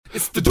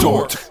It's the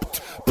Dork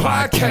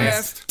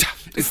Podcast.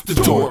 It's the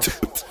Dork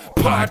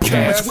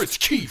Podcast.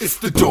 Rich Keefe. It's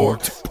the Dork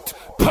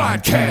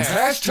Podcast.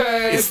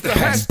 Hashtag. It's the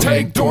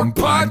hashtag Dork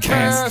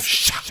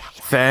Podcast.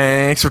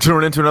 Thanks for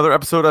tuning in to another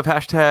episode of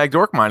Hashtag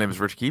Dork. My name is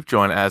Rich Keefe,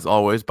 joined as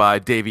always by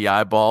Davey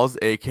Eyeballs,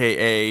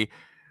 a.k.a.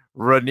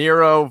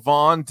 Raniero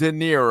Von De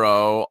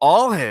Niro.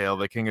 All hail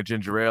the king of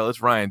ginger ale.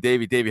 It's Ryan.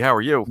 Davey, how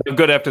are you? I'm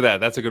good after that.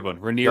 That's a good one.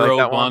 Raniero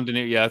like Von De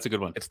Niro. Yeah, that's a good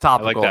one. It's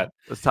topical. I like that.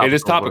 It's topical. It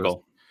is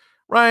topical.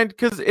 Ryan,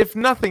 because if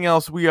nothing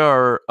else, we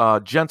are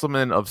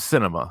gentlemen of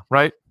cinema,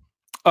 right?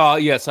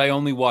 Yes, I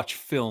only watch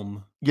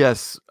film.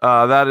 Yes,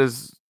 that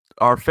is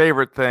our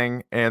favorite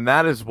thing, and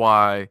that is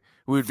why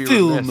we would be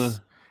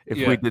remiss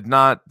if we did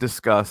not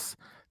discuss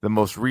the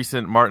most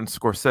recent Martin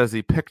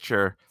Scorsese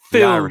picture,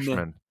 The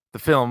Irishman. The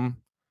film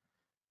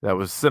that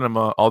was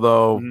cinema,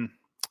 although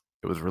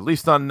it was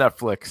released on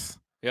Netflix.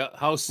 Yeah,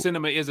 how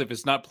cinema is if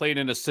it's not played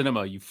in a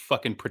cinema, you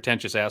fucking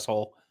pretentious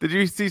asshole. Did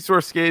you see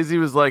Scorsese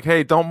was like,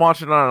 hey, don't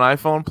watch it on an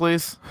iPhone,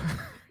 please?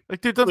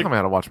 Like, dude, don't tell me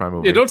how to watch my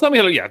movie. Yeah, don't tell me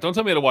how to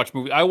watch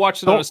movie. I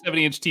watched it on a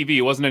 70-inch TV.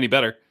 It wasn't any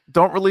better.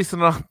 Don't release it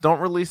on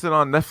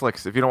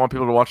Netflix if you don't want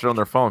people to watch it on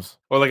their phones.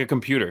 Or like a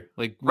computer.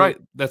 Like right.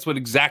 That's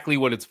exactly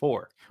what it's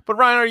for. But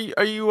Ryan,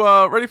 are you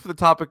ready for the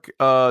topic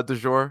du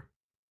jour?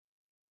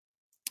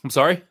 I'm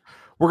sorry?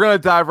 We're going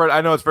to dive right.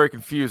 I know it's very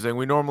confusing.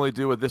 We normally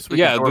do it this week.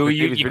 Yeah,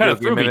 you kind of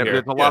threw me here.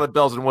 There's a lot of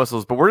bells and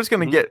whistles, but we're just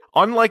going to get,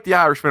 unlike The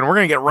Irishman, we're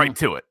going to get right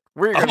to it.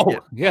 We're going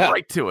to get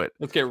right to it.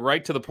 Let's get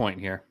right to the point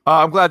here.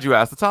 I'm glad you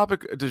asked. The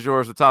topic du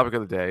jour is the topic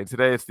of the day. And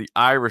today it's The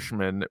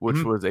Irishman,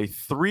 which was a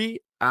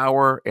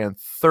 3-hour and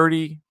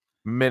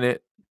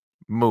 30-minute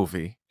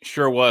movie.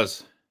 Sure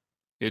was.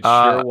 It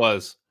sure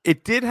was.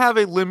 It did have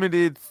a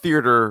limited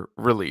theater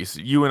release.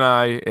 You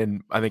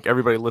and I think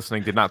everybody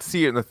listening did not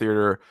see it in the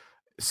theater.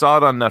 Saw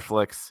it on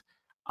Netflix.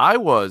 I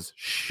was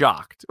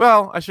shocked.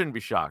 Well, I shouldn't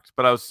be shocked,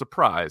 but I was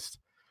surprised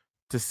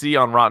to see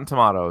on Rotten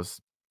Tomatoes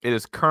it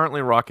is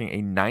currently rocking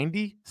a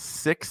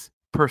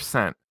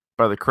 96%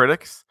 by the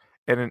critics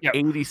and an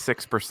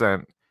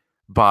 86%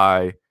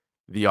 by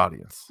the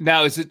audience.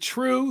 Now, is it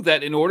true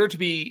that in order to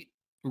be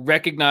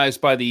recognized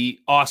by the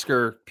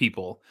Oscar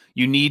people,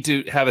 you need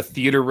to have a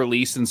theater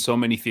release in so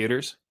many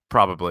theaters?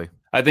 Probably.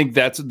 I think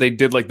they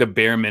did like the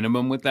bare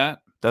minimum with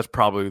that. That's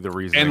probably the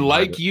reason. And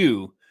like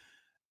you,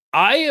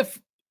 I have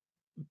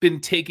been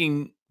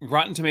taking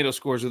Rotten Tomato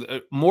scores with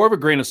more of a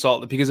grain of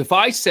salt, because if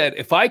I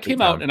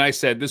came out and I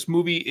said this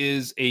movie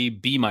is a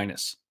B-,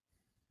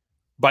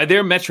 by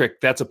their metric,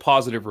 that's a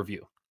positive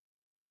review.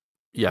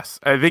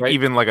 Yes, I think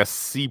even like a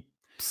C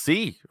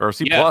or a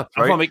C plus.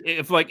 Right?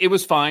 If it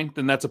was fine,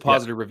 then that's a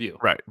positive review.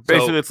 Right.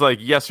 Basically, it's like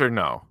yes or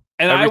no.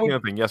 And every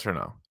single thing, yes or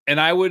no. And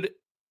I would,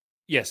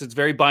 yes, it's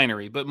very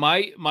binary. But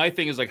my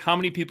thing is like, how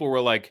many people were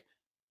like,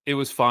 it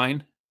was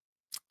fine?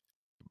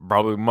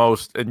 Probably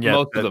most, and yet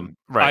most of them.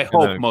 Right. I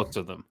hope most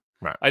of them.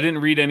 Right. I didn't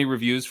read any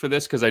reviews for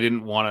this because I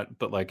didn't want it,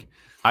 but like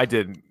I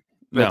didn't.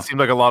 That seemed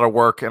like a lot of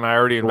work, and I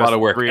already invested a lot of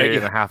work.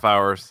 3.5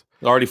 hours.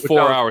 Already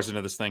 4 hours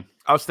into this thing.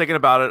 I was thinking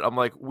about it. I'm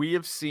like, we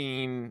have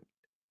seen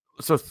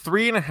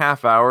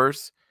 3.5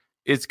 hours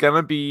is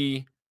gonna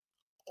be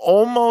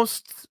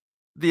almost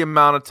the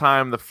amount of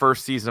time the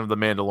first season of The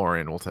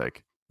Mandalorian will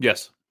take.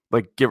 Yes.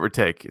 Like give or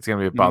take, it's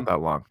gonna be about that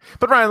long.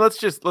 But Ryan, let's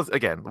do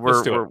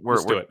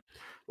it.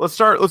 Let's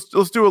start.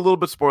 Let's do a little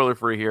bit spoiler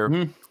free here.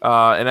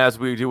 And as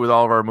we do with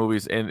all of our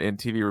movies and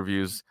TV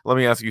reviews, let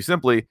me ask you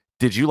simply: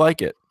 did you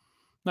like it?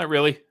 Not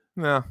really.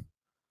 No.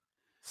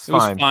 It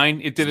was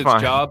fine. It did its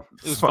job.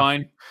 It was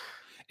fine.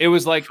 It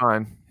was like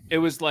fine. It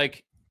was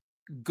like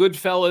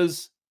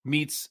Goodfellas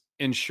meets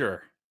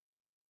Ensure.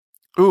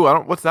 Ooh,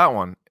 what's that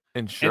one?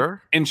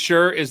 Ensure?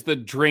 Ensure is the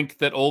drink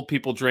that old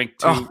people drink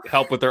to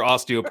help with their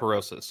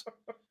osteoporosis.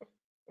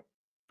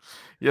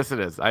 Yes,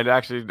 it is. I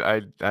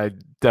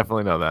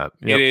definitely know that.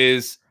 Yep.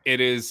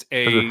 It is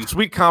a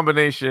sweet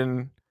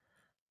combination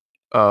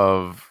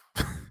of.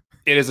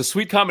 It is a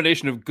sweet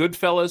combination of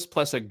Goodfellas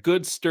plus a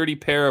good sturdy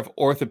pair of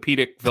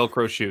orthopedic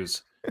Velcro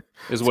shoes,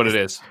 is what it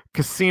is.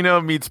 Casino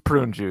meets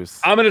prune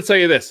juice. I'm going to tell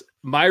you this: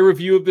 my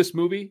review of this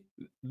movie.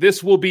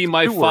 This will be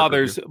my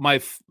father's, my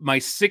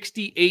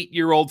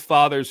 68-year-old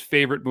father's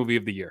favorite movie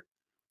of the year.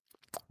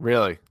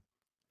 Really?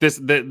 That's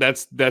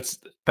as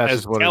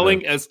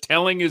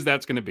telling as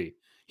that's going to be.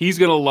 He's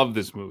going to love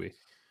this movie.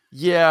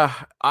 Yeah,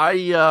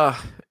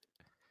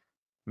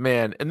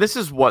 man, and this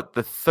is what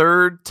the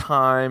third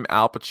time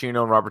Al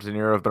Pacino and Robert De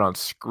Niro have been on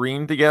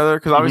screen together,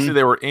 because obviously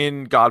they were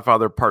in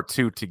Godfather Part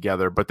 2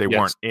 together, but they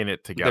weren't in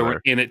it together. They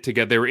were in it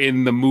together. They were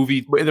in the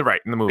movie. Right,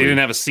 in the movie. They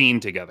didn't have a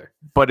scene together.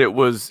 But it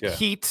was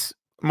Heat,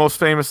 most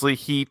famously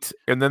Heat,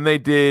 and then they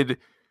did,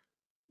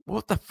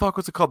 what the fuck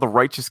was it called? The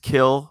Righteous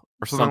Kill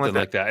or something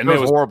like that. And it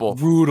was horrible.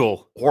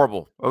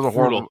 Horrible. It was a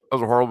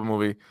horrible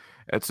movie.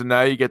 And so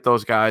now you get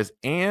those guys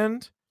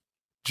and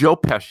Joe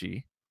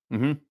Pesci,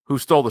 who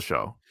stole the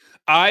show.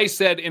 I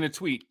said in a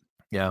tweet,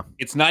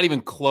 it's not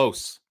even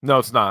close. No,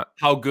 it's not.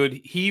 How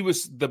good he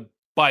was,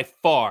 by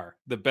far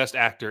the best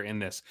actor in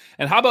this.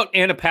 And how about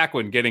Anna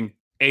Paquin getting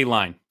a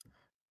line?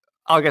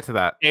 I'll get to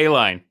that.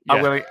 A-line.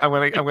 Yeah. I'm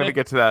gonna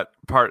get to that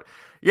part.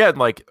 Yeah, and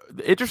like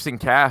interesting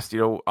cast.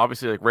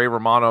 Obviously like Ray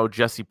Romano,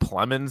 Jesse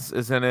Plemons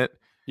is in it.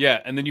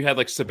 Yeah, and then you had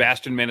like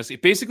Sebastian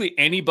Maniscalco. Basically,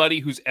 anybody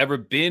who's ever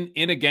been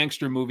in a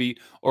gangster movie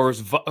or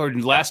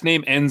last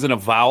name ends in a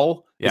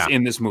vowel is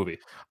in this movie.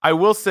 I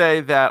will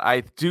say that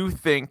I do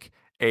think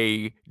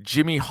a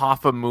Jimmy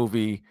Hoffa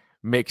movie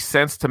makes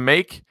sense to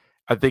make.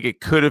 I think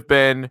it could have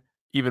been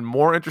even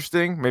more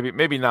interesting.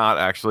 Maybe not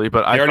actually,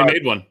 but they already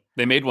made one.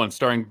 They made one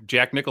starring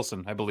Jack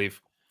Nicholson, I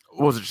believe.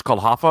 What was it just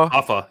called? Hoffa?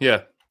 Hoffa,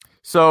 yeah.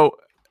 So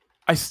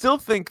I still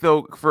think,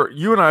 though, for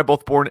you and I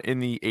both born in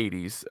the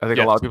 80s. I think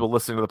a lot of people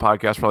listening to the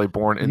podcast probably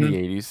born in the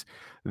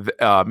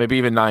 80s, maybe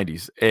even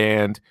 90s.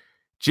 And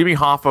Jimmy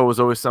Hoffa was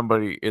always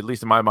somebody, at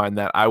least in my mind,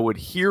 that I would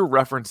hear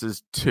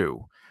references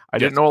to. I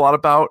didn't know a lot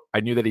about.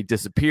 I knew that he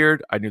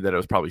disappeared. I knew that it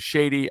was probably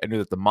shady. I knew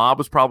that the mob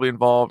was probably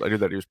involved. I knew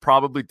that he was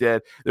probably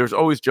dead. There was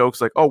always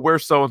jokes like, "Oh,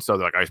 where's so and so?"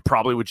 They're like, "He's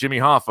probably with Jimmy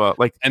Hoffa."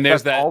 Like, and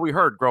there's that's all we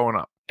heard growing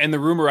up. And the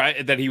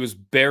rumor that he was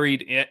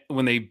buried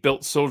when they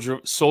built Soldier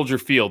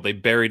Field, they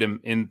buried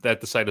him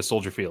at the site of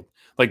Soldier Field.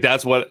 Like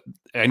that's what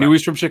I knew.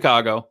 He's from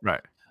Chicago, right?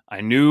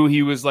 I knew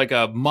he was like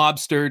a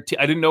mobster.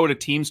 I didn't know what a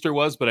Teamster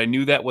was, but I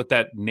knew what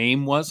that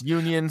name was.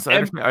 Unions.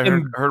 I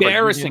heard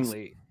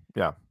embarrassingly.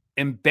 Yeah.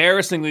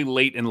 Embarrassingly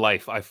late in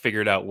life, I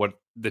figured out what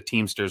the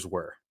Teamsters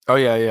were. Oh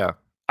yeah.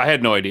 I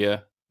had no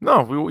idea. No,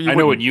 I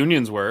know what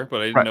unions were,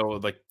 but I didn't know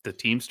what, like the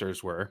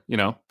Teamsters were.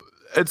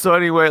 And so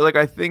anyway, like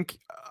I think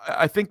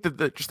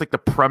that just like the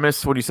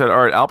premise when you said,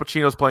 all right, Al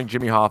Pacino's playing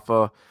Jimmy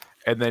Hoffa,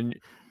 and then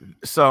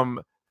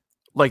some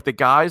like the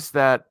guys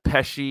that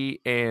Pesci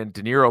and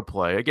De Niro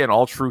play, again,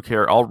 all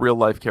real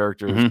life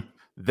characters. Mm-hmm.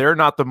 They're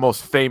not the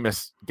most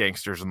famous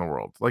gangsters in the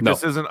world. Like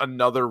this isn't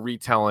another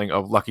retelling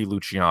of Lucky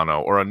Luciano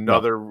or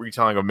another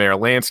retelling of Mayor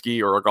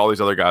Lansky or all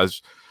these other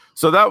guys.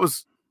 So that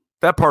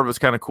part of it was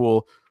kind of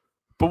cool.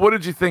 But what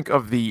did you think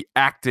of the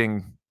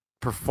acting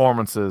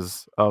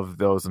performances of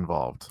those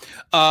involved?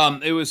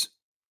 It was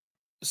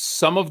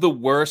some of the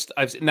worst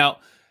I've seen. Now,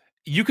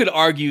 you could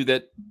argue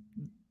that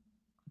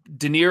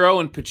De Niro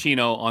and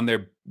Pacino on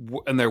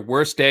their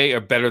worst day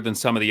are better than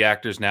some of the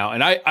actors now.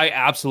 And I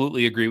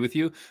absolutely agree with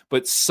you.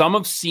 But some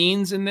of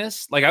scenes in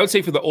this, like I would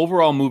say for the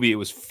overall movie, it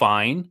was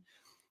fine.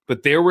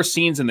 But there were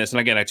scenes in this. And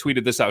again, I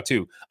tweeted this out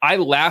too. I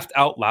laughed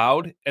out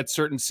loud at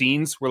certain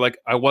scenes where like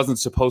I wasn't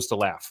supposed to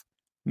laugh.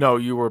 No,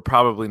 you were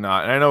probably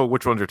not. And I know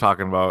which ones you're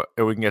talking about.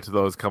 And we can get to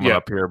those coming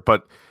up here.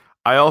 But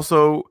I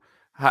also,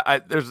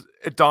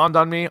 it dawned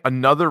on me,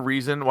 another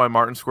reason why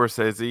Martin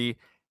Scorsese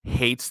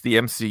hates the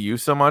MCU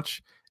so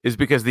much is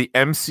because the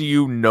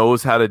MCU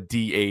knows how to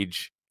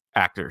de-age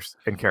actors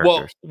and characters.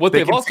 Well, what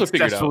they've also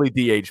figured out, successfully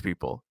de-age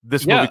people.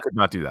 This movie could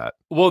not do that.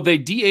 Well, they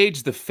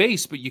de-age the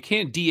face, but you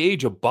can't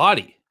de-age a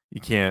body.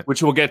 You can't,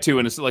 which we'll get to,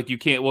 and it's like you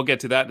can't. We'll get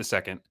to that in a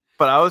second.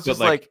 But I was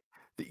just like,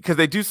 because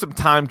they do some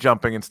time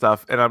jumping and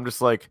stuff, and I'm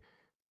just like,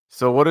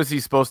 so what is he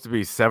supposed to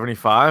be?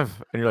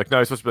 75? And you're like, no,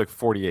 he's supposed to be like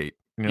 48.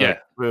 And you're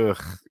like,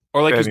 ugh.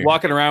 Or like he's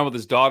walking around with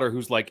his daughter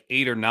who's like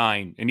 8 or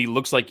 9, and he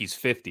looks like he's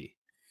 50.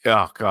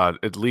 Oh God,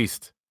 at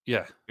least.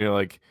 Yeah.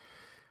 Like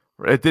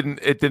it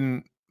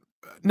didn't.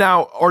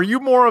 Now, are you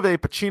more of a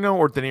Pacino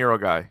or De Niro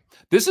guy?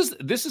 This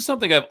is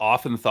something I've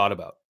often thought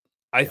about.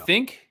 I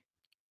think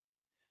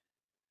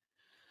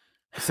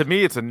to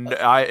me,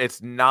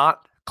 it's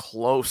not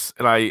close.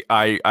 And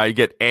I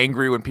get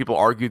angry when people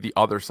argue the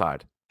other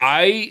side.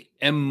 I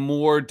am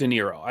more De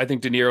Niro. I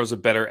think De Niro's a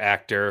better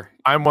actor.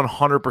 I'm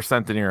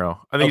 100% De Niro.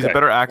 I think he's a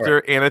better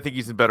actor, and I think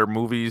he's in better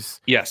movies.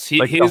 Yes,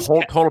 the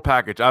whole total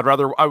package. I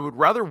would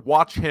rather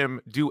watch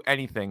him do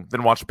anything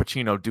than watch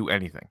Pacino do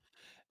anything.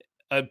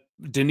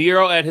 De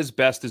Niro at his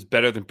best is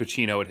better than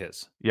Pacino at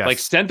his. Yes. Like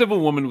Scent of a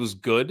Woman was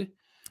good.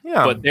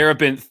 Yeah, but De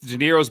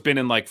Niro's been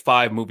in like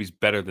 5 movies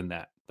better than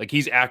that. Like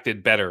he's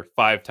acted better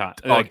 5 times.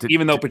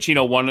 Even though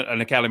Pacino won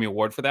an Academy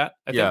Award for that.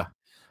 I think.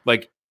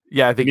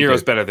 I think De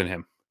Niro's better than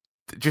him.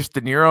 Just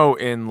De Niro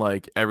in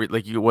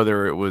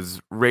whether it was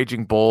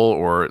Raging Bull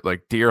or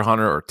like Deer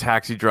Hunter or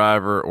Taxi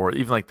Driver or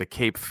even like the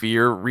Cape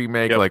Fear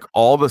remake, like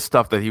all the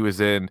stuff that he was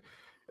in,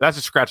 that's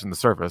just scratching the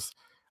surface.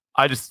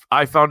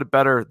 I found it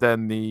better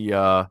than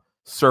the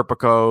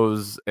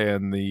Serpicos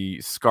and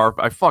the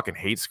Scarface. I fucking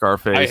hate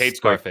Scarface. I hate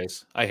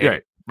Scarface. I hate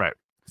it. Right.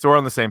 So we're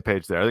on the same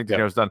page there. I think De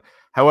Niro's done.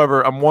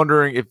 However, I'm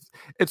wondering if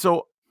it's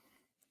so.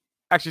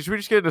 Actually, should we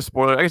just get into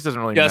spoiler? I guess it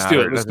doesn't really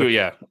matter. Let's do it.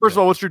 Yeah. First of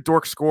all, what's your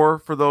dork score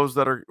for those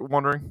that are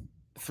wondering?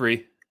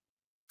 3.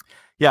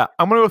 Yeah,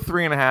 I'm gonna go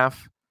 3.5.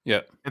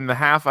 Yeah. And the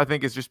half I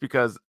think is just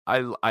because I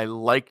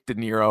like De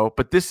Niro,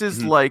 but this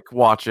is like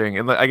watching,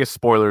 and I guess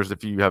spoilers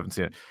if you haven't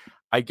seen it.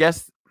 I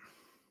guess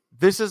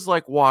this is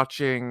like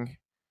watching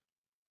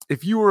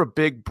if you were a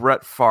big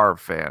Brett Favre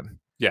fan.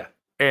 Yeah.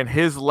 And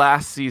his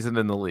last season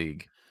in the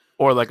league.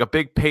 Or like a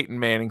big Peyton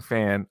Manning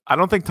fan. I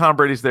don't think Tom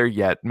Brady's there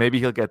yet. Maybe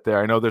he'll get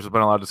there. I know there's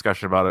been a lot of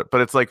discussion about it,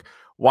 but it's like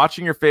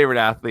watching your favorite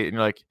athlete and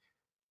you're like,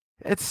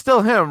 it's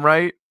still him,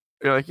 right?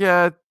 You're like,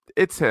 yeah,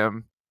 it's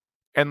him.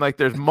 And like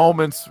there's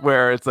moments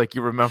where it's like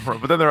you remember him,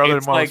 but then there are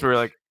other moments where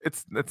you're like,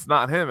 it's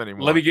not him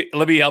anymore.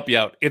 Let me help you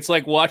out. It's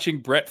like watching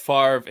Brett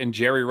Favre and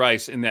Jerry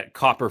Rice in that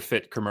Copper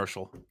Fit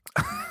commercial.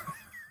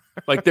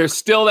 Like they're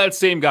still that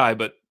same guy,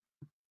 but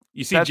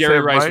you see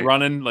Jerry Rice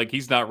running like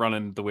he's not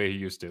running the way he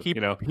used to.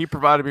 He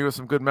provided me with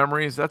some good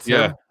memories. That's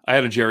him. I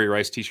had a Jerry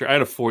Rice T-shirt. I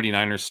had a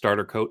 49ers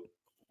starter coat.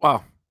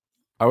 Wow,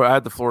 I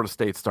had the Florida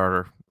State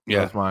starter. Yeah,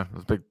 that was mine. It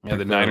was big.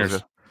 The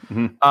Niners.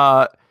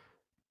 Mm-hmm.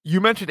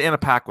 You mentioned Anna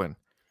Paquin.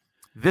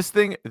 This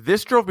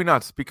drove me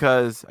nuts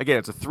because again,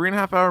 it's a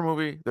 3.5 hour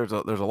movie. There's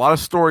a lot of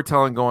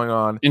storytelling going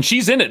on, and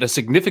she's in it a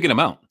significant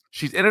amount.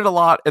 She's in it a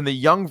lot, and the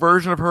young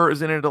version of her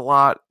is in it a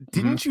lot.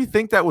 Didn't you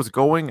think that was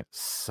going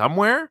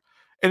somewhere?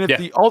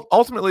 And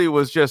ultimately it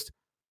was just,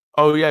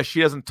 oh yeah,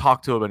 she doesn't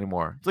talk to him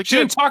anymore. It's like she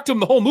didn't talk to him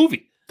the whole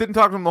movie. Didn't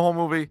talk to him the whole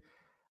movie.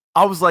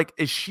 I was like,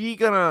 is she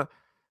gonna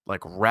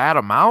like rat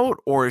him out,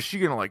 or is she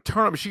gonna like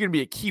turn up? Is she gonna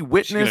be a key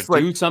witness?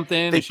 Like do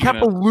something? They kept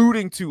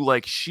alluding to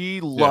like she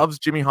loves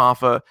Jimmy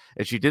Hoffa,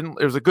 and she didn't.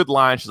 There was a good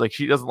line. She's like,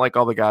 she doesn't like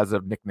all the guys that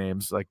have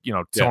nicknames, like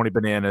Tony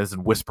Bananas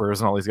and Whispers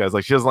and all these guys.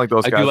 Like she doesn't like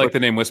those guys. I do like the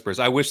name Whispers.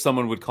 I wish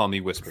someone would call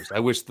me Whispers. I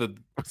wish the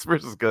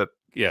Whispers is good.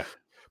 Yeah.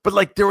 But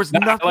like there was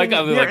nothing like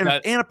and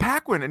that. Anna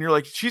Paquin, and you're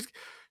like, she's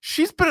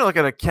been like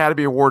an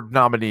Academy Award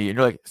nominee, and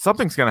you're like,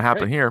 something's gonna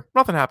happen here.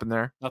 Nothing happened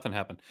there. Nothing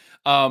happened.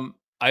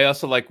 I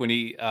also like when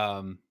he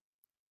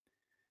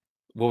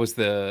what was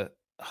the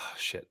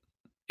shit?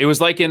 It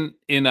was like in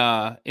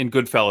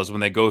Goodfellas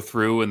when they go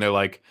through and they're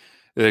like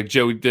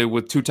Joe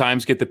with 2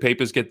 times get the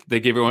papers,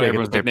 they gave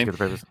everyone's nickname,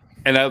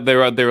 and they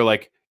were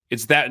like,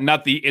 it's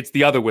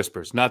the other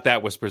Whispers, not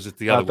that Whispers. It's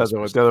the other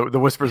Whispers. The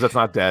Whispers that's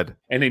not dead.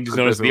 And then just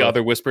notice the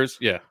other Whispers.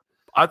 Yeah.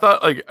 I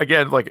thought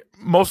like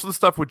most of the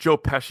stuff with Joe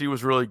Pesci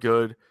was really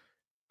good.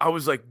 I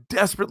was like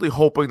desperately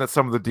hoping that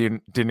some of the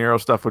De Niro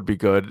stuff would be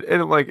good.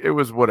 And like, it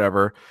was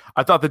whatever.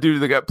 I thought the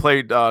dude that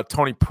played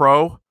Tony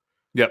Pro.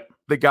 Yep.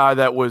 The guy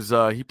that was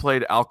he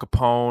played Al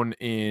Capone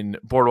in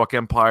Boardwalk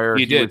Empire.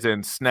 He was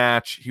in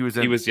Snatch. He's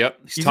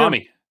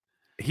Tommy.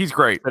 He's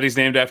great. But he's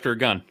named after a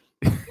gun.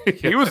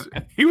 He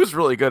was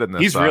really good in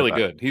this. He's really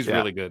good. He's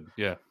really good.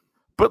 Yeah.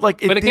 But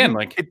like, it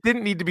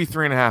didn't need to be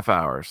 3.5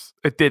 hours.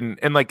 It didn't.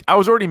 And like, I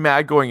was already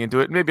mad going into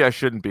it. Maybe I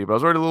shouldn't be, but I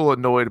was already a little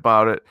annoyed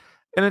about it.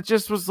 And it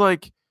just was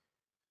like,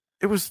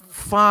 it was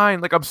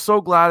fine. Like, I'm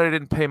so glad I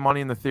didn't pay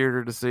money in the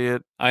theater to see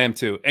it. I am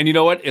too. And you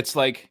know what? It's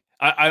like,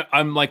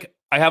 I'm like,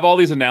 I have all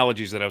these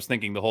analogies that I was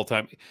thinking the whole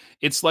time.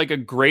 It's like a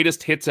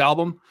greatest hits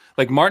album,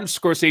 like Martin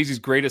Scorsese's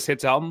greatest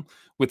hits album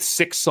with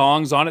 6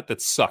 songs on it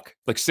that suck,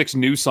 like 6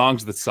 new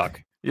songs that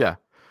suck. Yeah.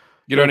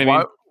 You know what I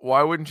mean?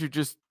 Why wouldn't you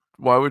just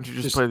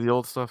play the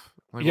old stuff?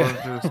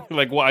 Like,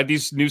 like why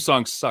these new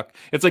songs suck?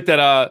 It's like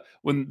that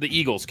when the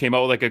Eagles came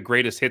out with like a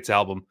greatest hits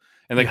album,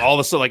 and like all of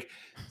a sudden like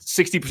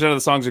 60% of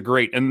the songs are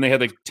great, and then they had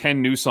like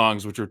 10 new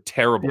songs which are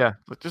terrible. Yeah,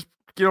 but just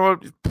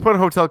put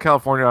Hotel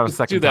California on a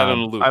second. Do that time. on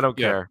a loop. I don't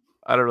care.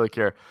 I don't really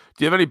care.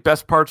 Do you have any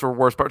best parts or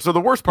worst parts? So the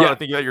worst part I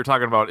think that you're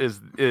talking about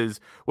is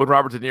when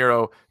Robert De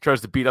Niro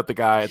tries to beat up the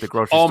guy at the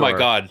grocery store. Oh my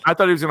God. I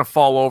thought he was going to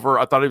fall over.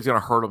 I thought he was going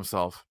to hurt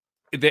himself.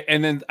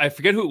 And then I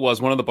forget who it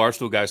was. One of the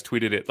Barstool guys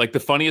tweeted it. Like the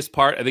funniest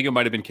part, I think it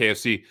might have been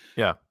KFC.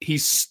 Yeah. He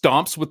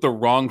stomps with the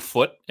wrong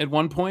foot at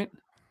one point.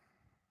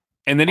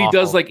 And then he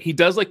does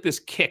like this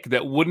kick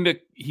that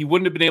he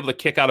wouldn't have been able to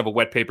kick out of a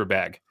wet paper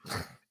bag.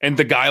 And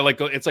the guy,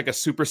 like, it's like a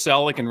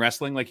supercell, like in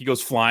wrestling, like he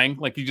goes flying,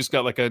 like he just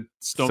got like a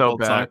stone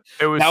cold sign.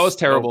 That was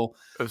terrible.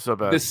 It was so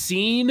bad. The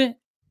scene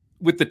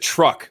with the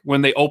truck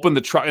when they open the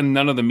truck and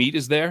none of the meat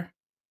is there.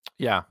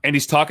 Yeah. And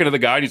he's talking to the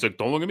guy and he's like,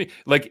 "Don't look at me."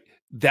 Like,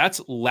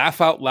 that's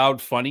laugh out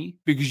loud funny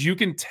because you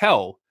can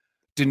tell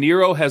De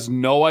Niro has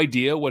no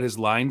idea what his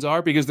lines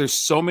are because there's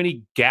so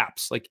many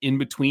gaps like in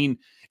between.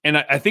 And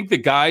I think the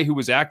guy who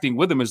was acting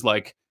with him is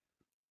like,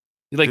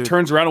 he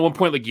turns around at one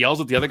point, like yells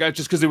at the other guy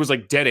just because there was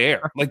like dead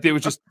air. Like they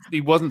was just,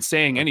 he wasn't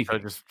saying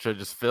anything. Should I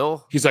just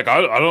fill? He's like,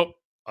 don't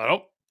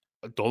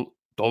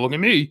look at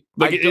me.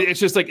 Like it's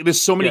just like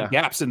there's so many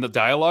gaps in the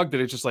dialogue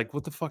that it's just like,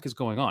 what the fuck is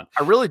going on?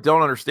 I really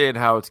don't understand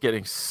how it's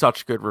getting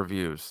such good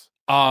reviews.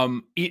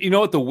 You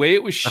know what? The way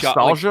it was shot,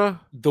 nostalgia.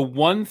 Like, the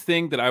one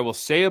thing that I will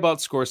say about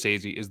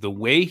Scorsese is the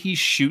way he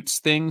shoots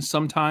things.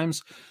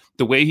 Sometimes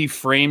the way he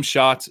frames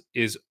shots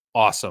is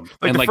awesome.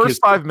 Like and the like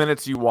first 5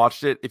 minutes you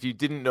watched it, if you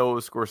didn't know it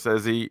was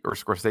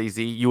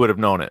Scorsese, you would have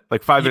known it.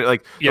 Like 5 minutes,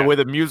 like the way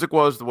the music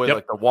was, the way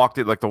like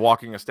the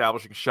walking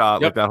establishing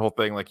shot, like that whole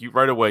thing. Like you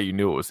right away you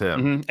knew it was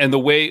him. Mm-hmm. And the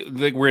way,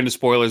 like, we're into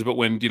spoilers, but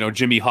when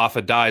Jimmy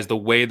Hoffa dies, the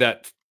way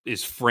that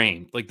is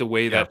framed, like the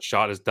way that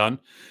shot is done,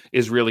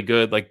 is really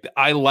good. Like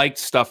I liked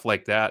stuff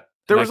like that.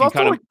 There was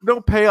also no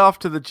payoff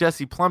to the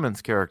Jesse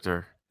Plemons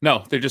character.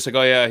 No, they're just like,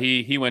 oh yeah,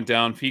 he went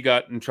down, he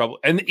got in trouble,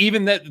 and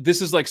even that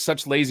this is like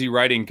such lazy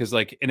writing because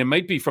like, and it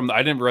might be from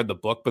I didn't read the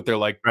book, but they're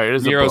like De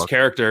Niro's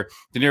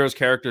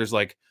character is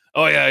like,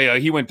 oh yeah,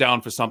 he went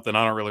down for something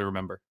I don't really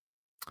remember.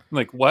 I'm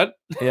like, what?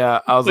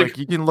 Yeah, I was like,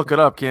 you can look it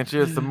up, can't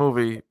you? It's the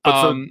movie.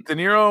 But so De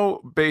Niro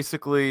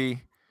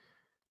basically,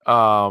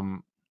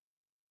 what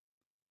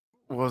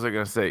was I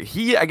gonna say?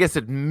 He I guess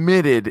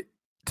admitted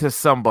to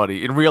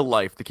somebody in real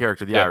life, the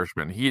character, the Yeah.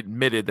 Irishman, he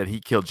admitted that he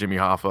killed Jimmy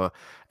Hoffa,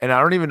 and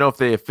I don't even know if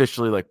they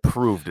officially like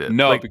proved it.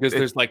 No, like, because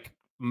there's like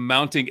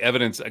mounting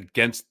evidence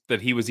against that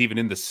he was even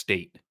in the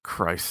state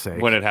Christ's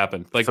sake, when it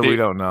happened. Like so we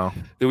don't know.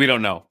 We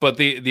don't know. But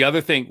the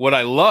other thing, what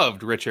I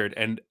loved, Richard,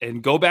 and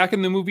go back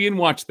in the movie and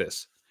watch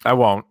this. I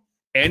won't.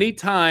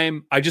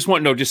 Anytime, I just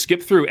want just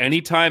skip through.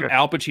 Anytime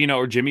Al Pacino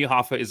or Jimmy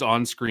Hoffa is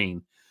on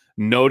screen,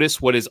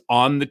 notice what is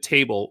on the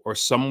table or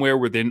somewhere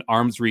within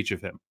arm's reach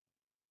of him.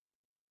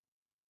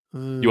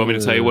 You want me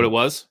to tell you what it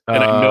was?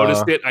 And I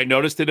noticed it. I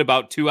noticed it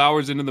about 2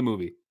 hours into the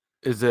movie.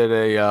 Is it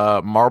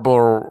a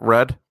Marlboro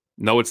Red?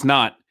 No, it's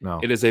not. No.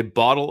 It is a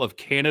bottle of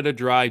Canada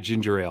Dry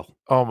ginger ale.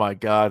 Oh my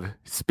God!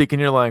 Speaking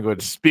your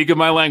language. Speak of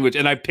my language,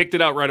 and I picked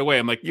it out right away.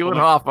 I'm like, You and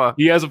Hoffa.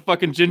 He has a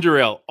fucking ginger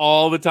ale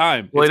all the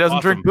time. Well, It's he doesn't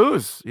awesome. drink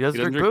booze. He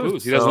doesn't drink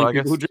booze. He doesn't so like I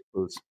guess, people who drink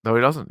booze. No,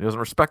 he doesn't. He doesn't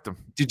respect him.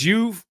 Did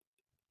you?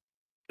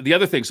 The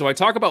other thing. So I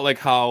talk about like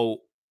how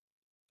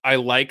I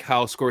like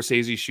how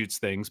Scorsese shoots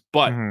things,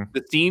 but Mhm.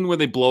 the scene where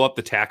they blow up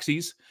the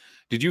taxis.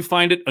 Did you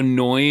find it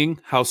annoying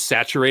how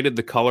saturated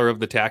the color of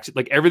the taxi?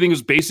 Like everything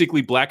was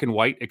basically black and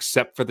white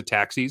except for the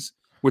taxis,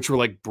 which were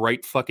like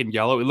bright fucking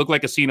yellow. It looked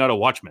like a scene out of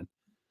Watchmen.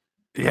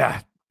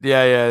 Yeah. I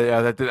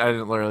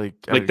didn't really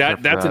Like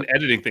that's an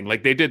editing thing.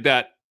 Like they did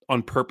that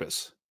on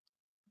purpose.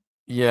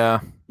 Yeah,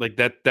 Like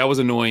that was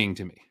annoying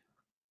to me.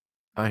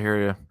 I hear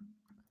you.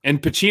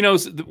 And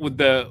Pacino's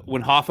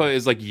when Hoffa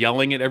is like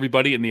yelling at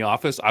everybody in the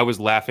office, I was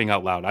laughing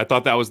out loud. I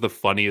thought that was the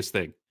funniest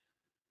thing.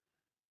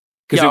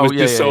 Because it was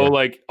just so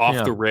like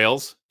off the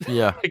rails.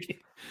 Yeah.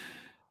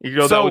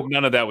 So,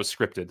 none of that was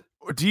scripted.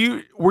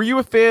 Were you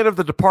a fan of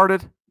The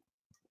Departed?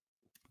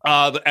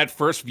 At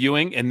first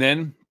viewing, and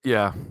then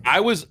Yeah.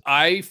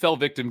 I fell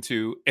victim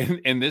to,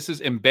 and this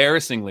is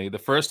embarrassingly the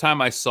first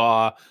time I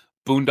saw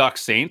Boondock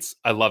Saints,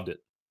 I loved it.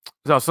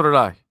 So did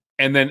I.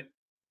 And then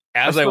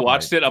as I still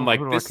watched might. it, I'm like,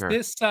 Who do I care?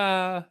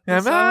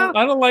 I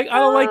don't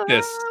like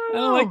this. I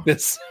don't like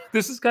this.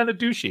 This is kind of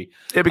douchey.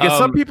 Yeah, because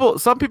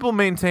some people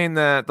maintain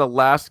that the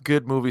last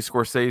good movie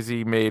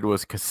Scorsese made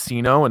was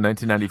Casino in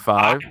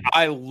 1995.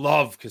 I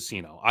love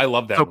Casino. I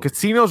love that. So movie.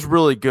 Casino's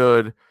really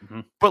good,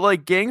 Mhm. but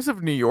like Gangs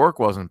of New York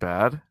wasn't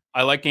bad.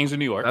 I like Gangs of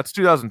New York. That's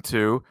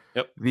 2002.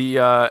 Yep.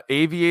 The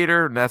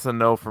Aviator, that's a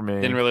no for me.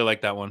 Didn't really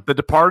like that one. The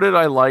Departed,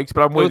 I liked,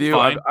 but I'm with was you.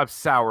 fine. I've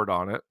soured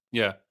on it.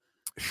 Yeah,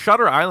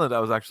 Shutter Island, I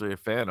was actually a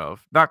fan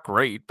of. Not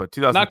great, but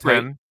 2010. not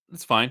great.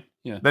 It's fine.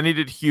 Yeah. Then he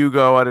did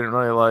Hugo. I didn't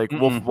really like.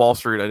 Wolf Mm-mm. of Wall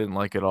Street. I didn't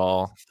like at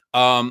all.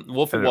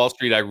 Wolf of Wall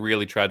Street, I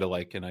really tried to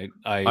like, and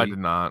I did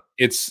not.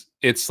 It's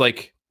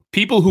like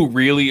people who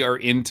really are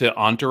into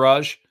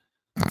Entourage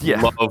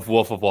Yeah. love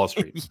Wolf of Wall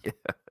Street. Yeah.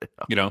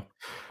 You know,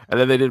 And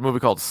then they did a movie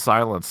called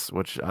Silence,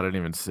 which I didn't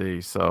even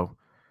see. So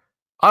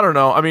I don't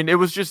know. I mean, it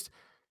was just.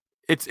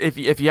 It's if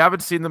you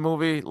haven't seen the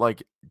movie,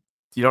 like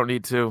you don't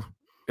need to.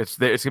 It's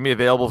gonna be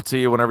available to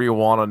you whenever you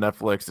want on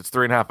Netflix. It's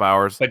 3.5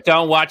 hours. But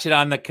don't watch it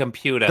on the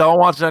computer. Don't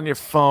watch it on your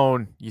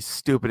phone, you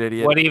stupid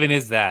idiot. What even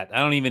is that? I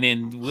don't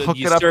even Hook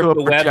you it up surf to a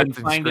the web and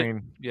projecting find it.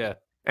 screen. yeah.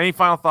 Any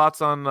final thoughts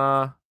on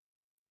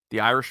The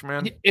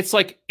Irishman? It's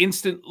like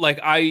instant. Like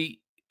I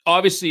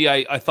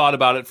thought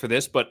about it for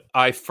this, but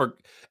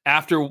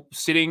after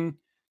sitting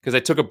because I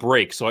took a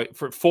break, so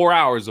for 4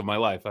 hours of my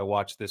life I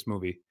watched this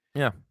movie.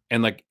 Yeah,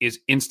 and like is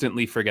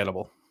instantly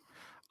forgettable.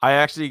 I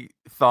actually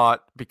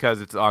thought because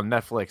it's on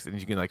Netflix and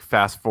you can like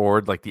fast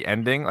forward like the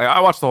ending. Like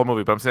I watched the whole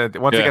movie, but I'm saying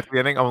once I get to the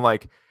ending, I'm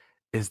like,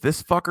 is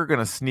this fucker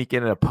gonna sneak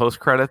in a post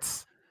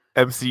credits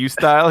MCU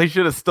style? He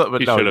should have still,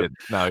 but He no, he should've. didn't.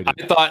 No, he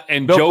didn't. I thought,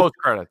 and No Joe, post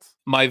credits.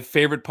 my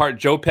favorite part,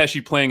 Joe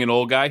Pesci playing an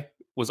old guy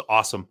was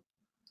awesome.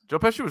 Joe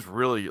Pesci was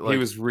really like, He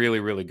was really,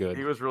 really good.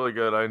 He was really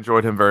good. I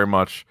enjoyed him very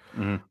much.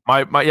 Mhm.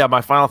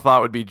 My final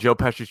thought would be Joe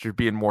Pesci should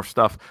be in more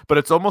stuff. But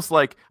it's almost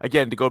like,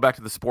 again, to go back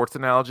to the sports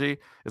analogy,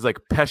 is like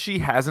Pesci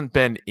hasn't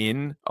been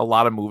in a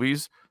lot of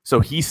movies, so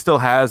he still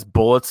has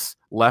bullets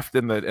left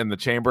in the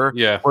chamber.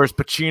 Yeah. Whereas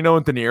Pacino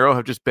and De Niro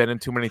have just been in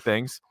too many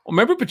things.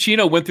 Remember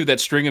Pacino went through that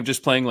string of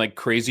just playing like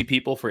crazy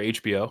people for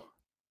HBO?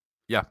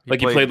 Yeah. He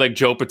played like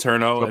Joe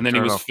Paterno, Joe and then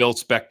he was Paterno. Phil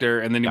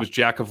Spector, and then he was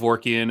Jack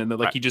Kevorkian, and then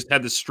like he just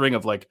had this string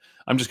of like,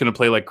 I'm just gonna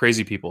play like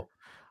crazy people.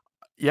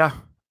 Yeah.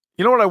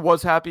 You know what I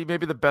was happy?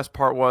 Maybe the best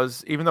part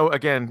was, even though,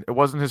 again, it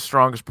wasn't his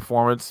strongest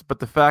performance, but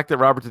the fact that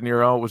Robert De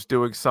Niro was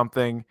doing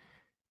something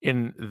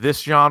in this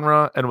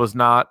genre and was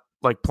not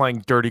like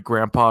playing Dirty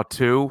Grandpa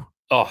 2,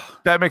 Oh,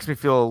 that makes me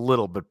feel a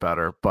little bit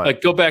better. But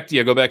like go back to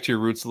your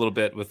roots a little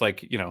bit with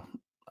like, you know,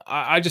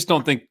 I just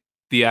don't think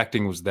the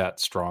acting was that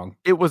strong.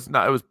 it was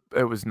not.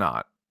 It was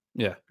not.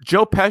 Yeah.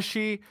 Joe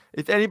Pesci.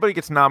 If anybody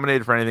gets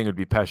nominated for anything, it would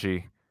be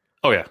Pesci.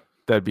 Oh yeah.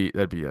 That'd be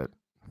it.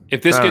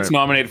 If this All gets right.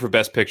 nominated for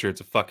Best Picture, it's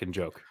a fucking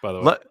joke. By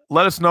the way,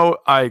 Let us know.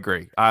 I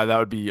agree. That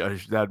would be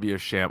a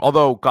sham.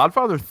 Although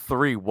Godfather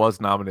 3 was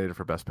nominated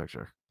for Best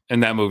Picture.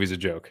 and that movie's a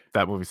joke.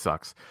 That movie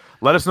sucks.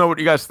 Let us know what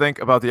you guys think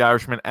about The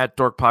Irishman at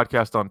Dork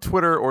Podcast on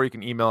Twitter, or you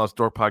can email us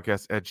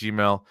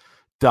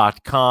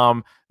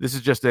dorkpodcast@gmail.com. This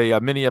is just a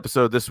mini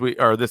episode this week,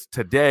 or this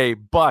today,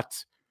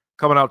 but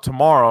coming out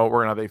tomorrow,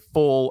 we're going to have a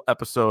full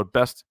episode,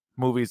 Best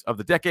Movies of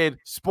the Decade.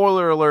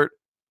 Spoiler alert,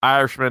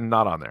 Irishman,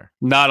 not on there.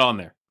 Not on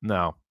there.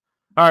 No.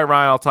 All right,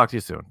 Ryan, I'll talk to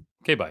you soon.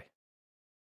 Okay, bye.